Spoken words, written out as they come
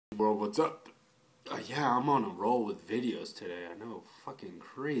world, what's up? Yeah, I'm on a roll with videos today. I know, fucking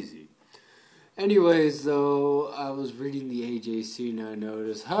crazy. Anyways, though, I was reading the AJC and I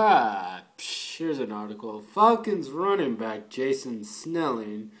noticed, here's an article. Falcons running back Jason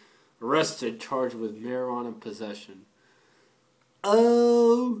Snelling arrested, charged with marijuana possession.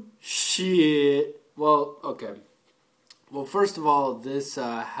 Oh, shit. Well, okay. Well, first of all, this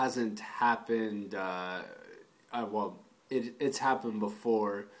hasn't happened, it's happened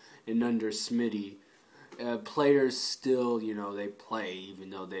before and under Smitty. Players still, they play even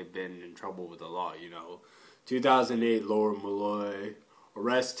though they've been in trouble with the law, 2008, Laura Malloy,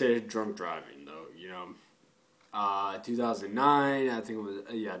 arrested, drunk driving, though, 2009, I think it was,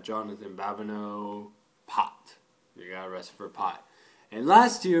 Jonathan Babineau, pot. He got arrested for pot. And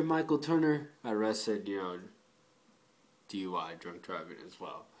last year, Michael Turner got arrested, DUI, drunk driving as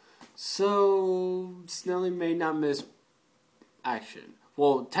well. So, Snelling may not miss action.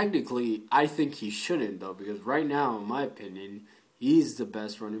 Well, technically, I think he shouldn't, though, because right now, in my opinion, he's the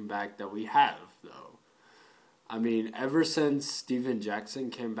best running back that we have, though. I mean, ever since Steven Jackson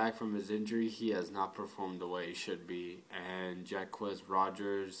came back from his injury, he has not performed the way he should be. And Jacquizz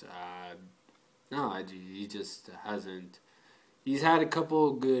Rodgers, he just hasn't. He's had a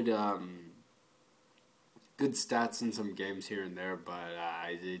couple good stats in some games here and there, but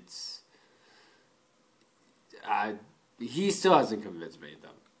he still hasn't convinced me,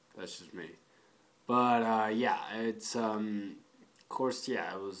 though. That's just me. But, it's, of course, it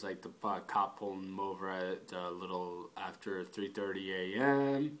was like the cop pulled him over at a little after 3:30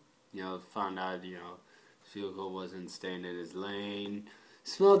 a.m. Found out, field goal wasn't staying in his lane.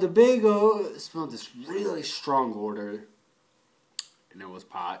 Smelled this really strong odor, and it was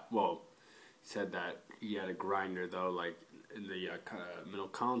pot. Well, he said that he had a grinder, though, like in the middle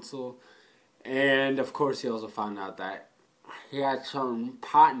console. And, of course, he also found out that he had some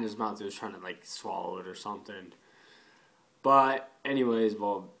pot in his mouth. He was trying to, swallow it or something. But, anyways,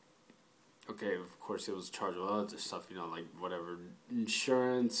 of course, he was charged with other stuff, whatever,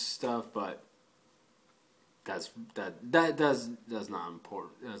 insurance stuff, but that's not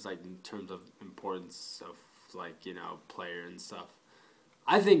important. That's, in terms of importance of, player and stuff.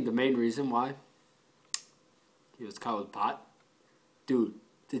 I think the main reason why he was caught with pot, dude,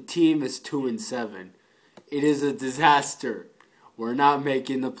 the team is 2-7. It is a disaster. We're not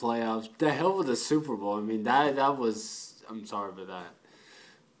making the playoffs. The hell with the Super Bowl. I mean, that was. I'm sorry for that.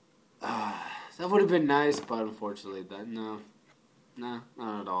 That would have been nice, but unfortunately, no, not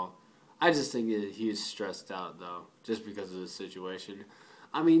at all. I just think he's stressed out, though, just because of the situation.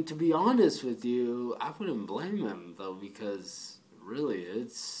 I mean, to be honest with you, I wouldn't blame him, though, because really,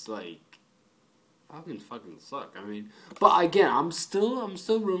 it's Falcons fucking suck. I mean, but again, I'm still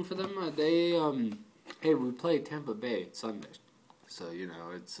rooting for them. Hey, we play Tampa Bay Sunday, so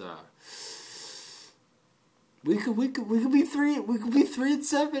it's we could be 3-7. We could be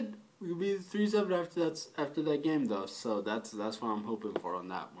 3-7 after that game, though. So that's what I'm hoping for on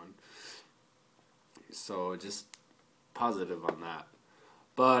that one. So just positive on that.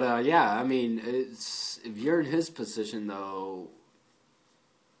 But I mean, if you're in his position, though.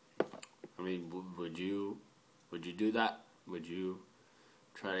 I mean, would you do that? Would you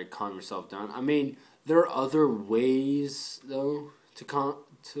try to calm yourself down? I mean, there are other ways, though, to calm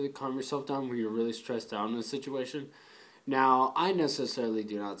yourself down when you're really stressed out in a situation. Now, I necessarily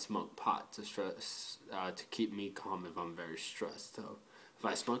do not smoke pot to keep me calm if I'm very stressed, though. If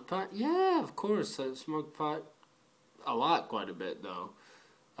I smoke pot, yeah, of course, I smoke pot quite a bit, though.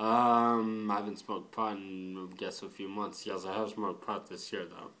 I haven't smoked pot in, I guess, a few months. Yes, I have smoked pot this year,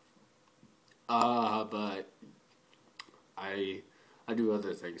 though. But I do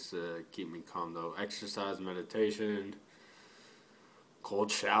other things to keep me calm, though. Exercise, meditation, cold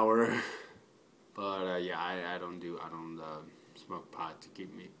shower. But I don't smoke pot to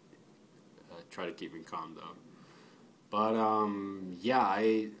try to keep me calm, though. But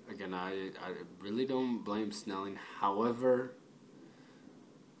I really don't blame Snelling. However,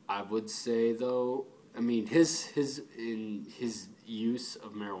 I would say, though, I mean, his use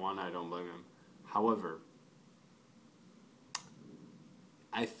of marijuana, I don't blame him. However,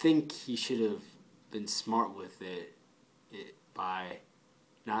 I think he should have been smart with it by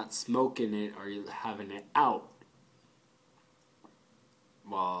not smoking it or having it out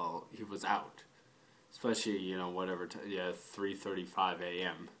while he was out. Especially, 3:35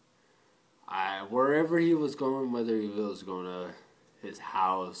 a.m. Wherever he was going, whether he was going to his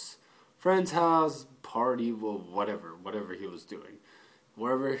house, friend's house, party, well, whatever he was doing.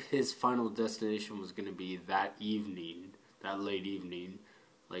 Wherever his final destination was going to be that evening, that late evening,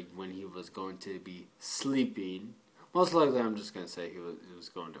 when he was going to be sleeping, Most likely, I'm just gonna say he was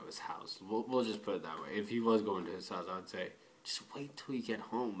going to his house. We'll just put it that way. If he was going to his house, I would say just wait till you get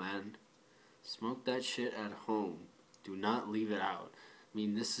home, man. Smoke that shit at home. Do not leave it out. I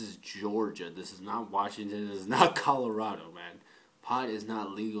mean, this is Georgia. This is not Washington. This is not Colorado, man. Pot is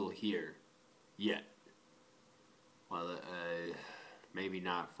not legal here yet. Well, maybe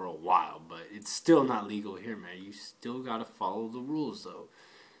not for a while, but it's still not legal here, man. You still gotta follow the rules, though.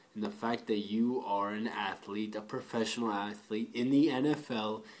 And the fact that you are an athlete, a professional athlete in the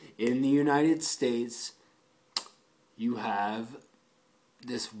NFL, in the United States, you have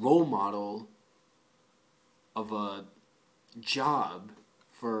this role model of a job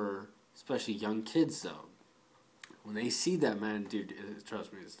for especially young kids, though. When they see that, man, dude,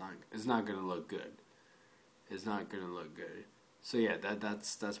 trust me, it's not gonna look good. It's not gonna look good. So yeah,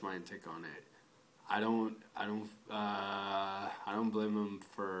 that's my take on it. I don't blame him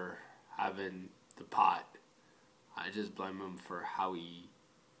for having the pot. I just blame him for how he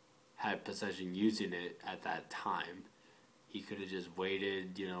had possession using it at that time. He could have just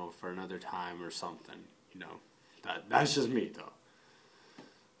waited, for another time or something. That's just me though.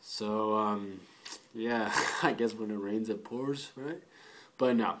 So yeah, I guess when it rains it pours, right?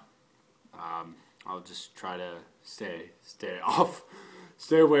 But no, I'll just try to stay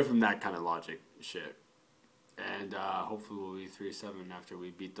away from that kind of logic shit. And hopefully we'll be 3-7 after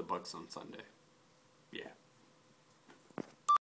we beat the Bucks on Sunday. Yeah.